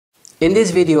In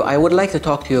this video, I would like to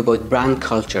talk to you about brand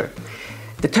culture.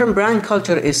 The term brand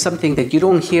culture is something that you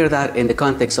don't hear that in the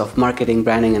context of marketing,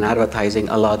 branding, and advertising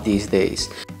a lot these days.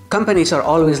 Companies are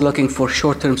always looking for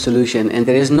short-term solution, and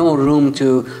there is no room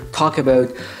to talk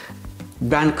about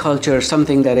brand culture,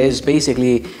 something that is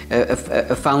basically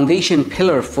a foundation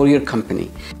pillar for your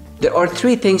company. There are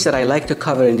three things that I like to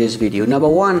cover in this video. Number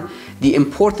one, the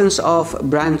importance of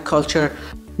brand culture.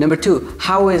 Number two,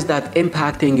 how is that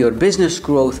impacting your business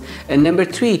growth? And number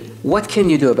three, what can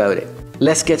you do about it?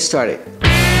 Let's get started.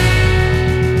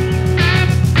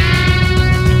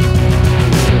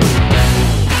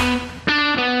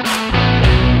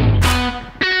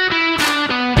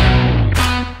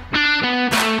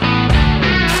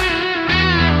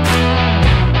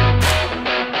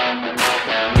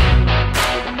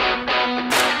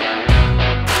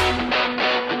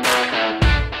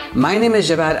 My name is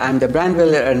Javad. I'm the brand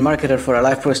builder and marketer for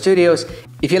Alive Pro Studios.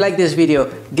 If you like this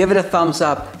video, give it a thumbs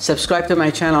up, subscribe to my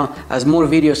channel as more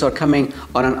videos are coming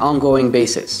on an ongoing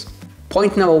basis.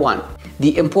 Point number one,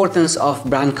 the importance of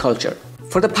brand culture.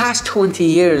 For the past 20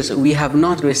 years, we have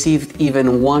not received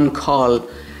even one call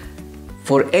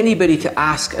for anybody to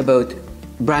ask about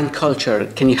brand culture.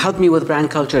 Can you help me with brand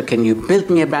culture? Can you build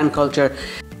me a brand culture?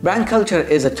 Brand culture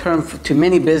is a term to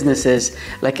many businesses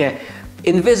like a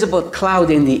invisible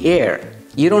cloud in the air.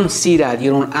 You don't see that,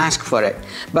 you don't ask for it.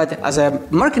 But as a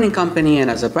marketing company and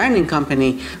as a branding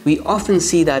company, we often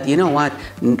see that, you know what,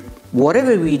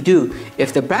 whatever we do,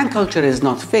 if the brand culture is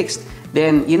not fixed,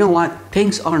 then you know what,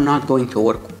 things are not going to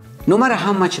work. No matter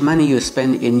how much money you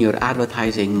spend in your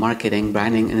advertising, marketing,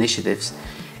 branding initiatives,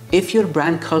 if your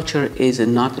brand culture is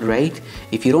not right,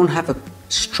 if you don't have a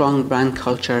strong brand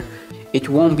culture, it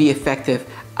won't be effective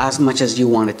as much as you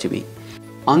want it to be.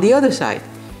 On the other side,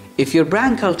 if your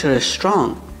brand culture is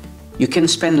strong, you can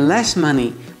spend less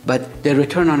money, but the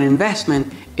return on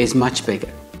investment is much bigger.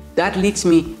 That leads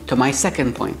me to my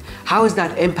second point. How is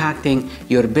that impacting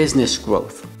your business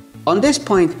growth? On this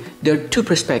point, there are two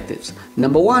perspectives.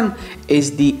 Number one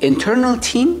is the internal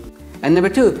team, and number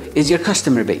two is your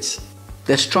customer base.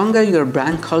 The stronger your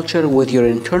brand culture with your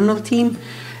internal team,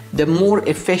 the more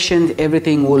efficient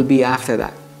everything will be after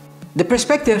that. The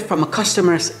perspective from a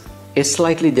customer's is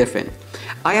slightly different.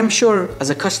 I am sure as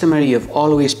a customer you've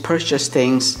always purchased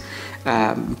things,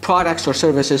 products or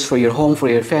services for your home, for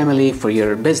your family, for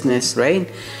your business, right?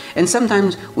 And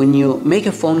sometimes when you make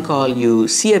a phone call, you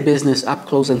see a business up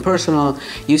close and personal,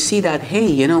 you see that, hey,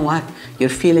 you know what? You're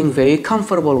feeling very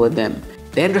comfortable with them.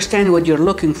 They understand what you're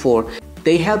looking for.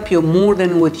 They help you more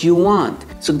than what you want.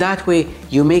 So that way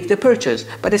you make the purchase.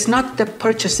 But it's not the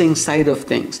purchasing side of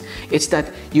things. It's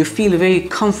that you feel very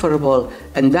comfortable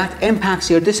and that impacts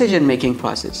your decision-making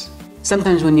process.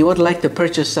 Sometimes when you would like to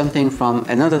purchase something from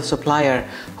another supplier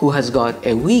who has got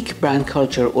a weak brand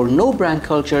culture or no brand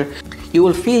culture, you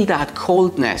will feel that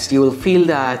coldness. You will feel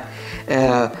that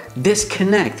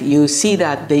disconnect. You see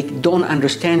that they don't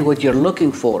understand what you're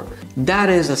looking for. That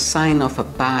is a sign of a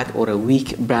bad or a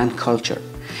weak brand culture.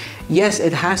 Yes,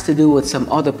 it has to do with some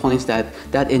other points that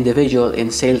that individual in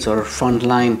sales or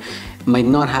frontline might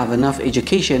not have enough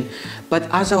education, but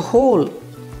as a whole,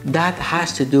 that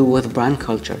has to do with brand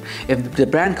culture. If the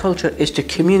brand culture is to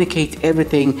communicate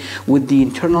everything with the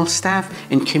internal staff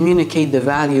and communicate the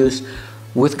values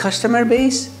with customer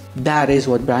base, that is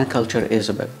what brand culture is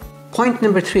about. Point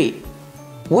number three,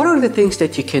 what are the things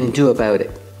that you can do about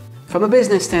it? From a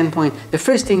business standpoint, the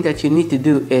first thing that you need to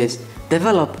do is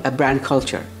develop a brand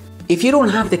culture. If you don't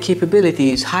have the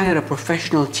capabilities, hire a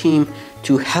professional team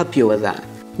to help you with that.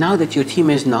 Now that your team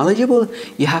is knowledgeable,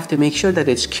 you have to make sure that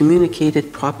it's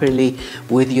communicated properly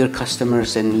with your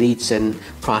customers and leads and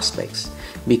prospects,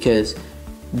 because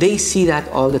they see that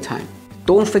all the time.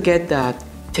 Don't forget that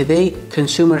today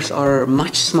consumers are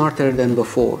much smarter than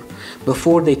before.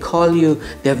 Before they call you,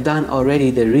 they've done already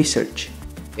the research.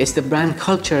 It's the brand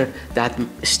culture that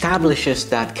establishes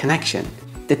that connection.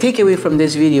 The takeaway from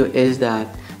this video is that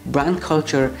brand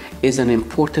culture is an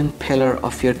important pillar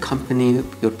of your company,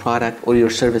 your product, or your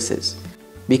services,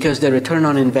 because the return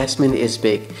on investment is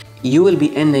big. You will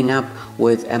be ending up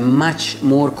with a much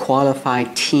more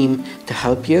qualified team to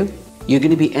help you. You're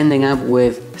going to be ending up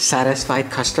with satisfied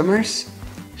customers,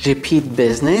 repeat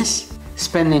business,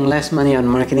 spending less money on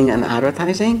marketing and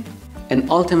advertising, and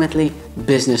ultimately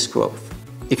business growth.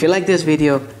 If you like this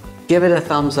video, give it a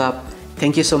thumbs up.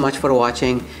 Thank you so much for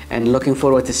watching and looking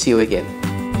forward to see you again.